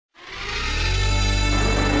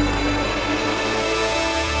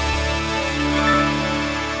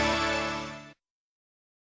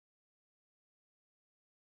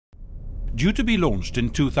Due to be launched in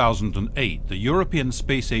 2008, the European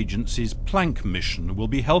Space Agency's Planck mission will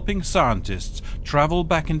be helping scientists travel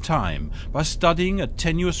back in time by studying a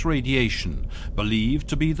tenuous radiation believed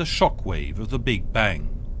to be the shock wave of the Big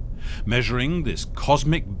Bang. Measuring this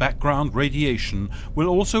cosmic background radiation will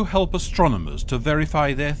also help astronomers to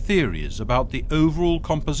verify their theories about the overall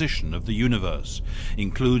composition of the universe,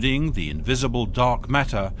 including the invisible dark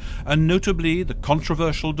matter and notably the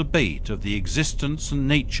controversial debate of the existence and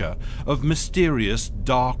nature of mysterious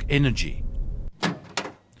dark energy.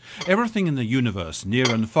 Everything in the universe, near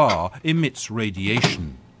and far, emits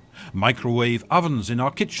radiation. Microwave ovens in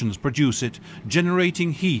our kitchens produce it,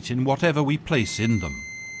 generating heat in whatever we place in them.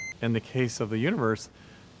 In the case of the universe,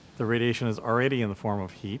 the radiation is already in the form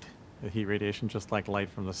of heat, the heat radiation, just like light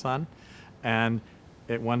from the sun. And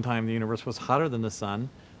at one time, the universe was hotter than the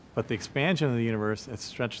sun, but the expansion of the universe has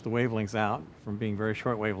stretched the wavelengths out from being very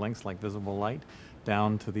short wavelengths, like visible light,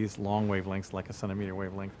 down to these long wavelengths, like a centimeter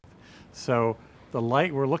wavelength. So the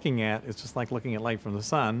light we're looking at is just like looking at light from the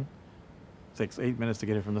sun. It takes 8 minutes to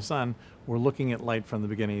get it from the sun. We're looking at light from the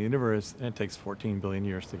beginning of the universe, and it takes 14 billion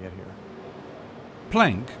years to get here.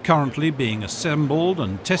 Planck, currently being assembled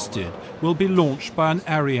and tested, will be launched by an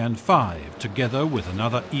Ariane 5 together with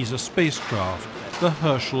another ESA spacecraft, the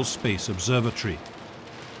Herschel Space Observatory.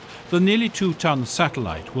 The nearly 2-ton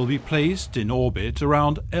satellite will be placed in orbit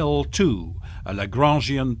around L2, a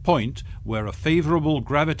Lagrangian point where a favorable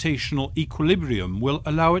gravitational equilibrium will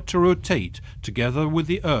allow it to rotate together with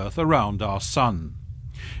the Earth around our Sun.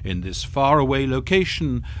 In this faraway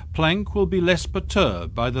location, Planck will be less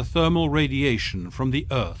perturbed by the thermal radiation from the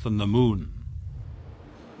Earth and the Moon.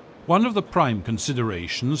 One of the prime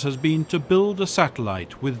considerations has been to build a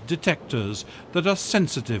satellite with detectors that are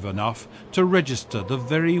sensitive enough to register the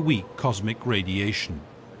very weak cosmic radiation.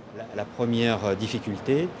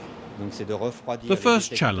 The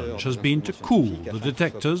first challenge has been to cool the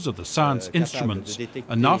detectors of the science instruments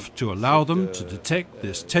enough to allow them to detect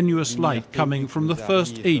this tenuous light coming from the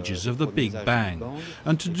first ages of the Big Bang,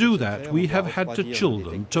 and to do that we have had to chill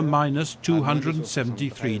them to minus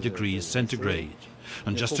 273 degrees centigrade.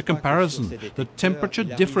 And just a comparison, the temperature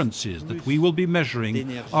differences that we will be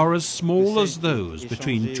measuring are as small as those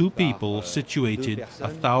between two people situated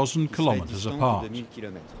 1,000 kilometers apart.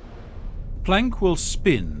 Planck will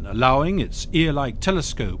spin, allowing its ear-like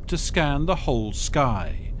telescope to scan the whole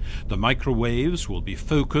sky. The microwaves will be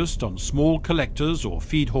focused on small collectors or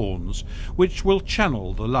feed horns, which will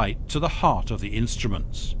channel the light to the heart of the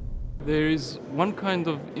instruments. There is one kind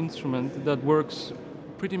of instrument that works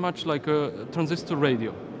pretty much like a transistor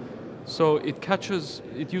radio. So it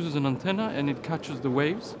uses an antenna and it catches the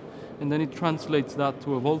waves, and then it translates that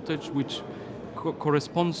to a voltage which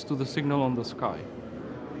corresponds to the signal on the sky.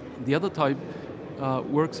 The other type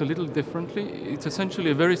works a little differently. It's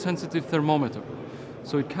essentially a very sensitive thermometer.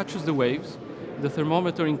 So it catches the waves, the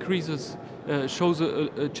thermometer increases, shows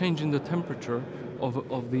a change in the temperature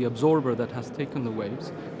of the absorber that has taken the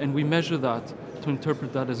waves, and we measure that to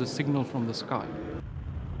interpret that as a signal from the sky.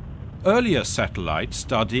 Earlier satellites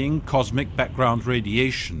studying cosmic background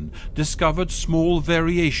radiation discovered small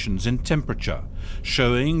variations in temperature,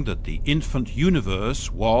 showing that the infant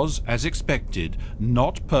universe was, as expected,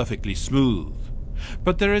 not perfectly smooth.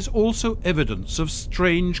 But there is also evidence of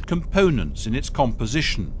strange components in its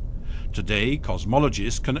composition. Today,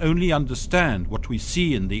 cosmologists can only understand what we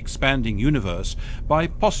see in the expanding universe by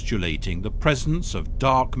postulating the presence of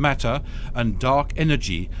dark matter and dark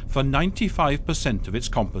energy for 95% of its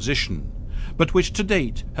composition, but which to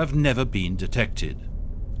date have never been detected.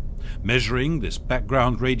 Measuring this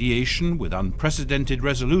background radiation with unprecedented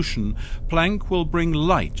resolution, Planck will bring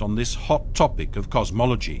light on this hot topic of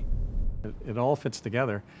cosmology. It all fits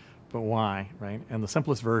together, but why, right? And the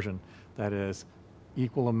simplest version, that is,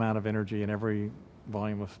 equal amount of energy in every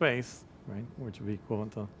volume of space, right, which would be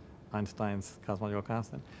equivalent to Einstein's cosmological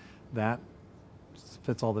constant, that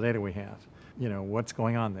fits all the data we have. You know, what's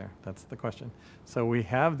going on there? That's the question. So we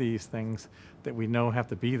have these things that we know have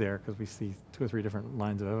to be there because we see 2 or 3 different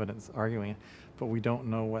lines of evidence arguing it, but we don't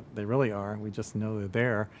know what they really are. We just know they're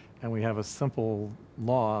there, and we have a simple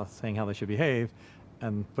law saying how they should behave,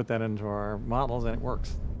 and put that into our models, and it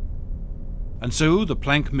works. And so the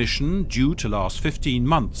Planck mission, due to last 15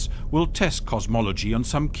 months, will test cosmology on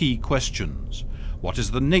some key questions. What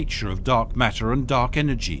is the nature of dark matter and dark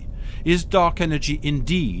energy? Is dark energy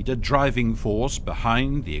indeed a driving force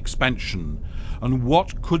behind the expansion? And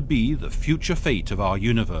what could be the future fate of our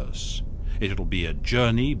universe? It'll be a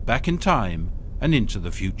journey back in time and into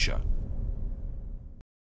the future.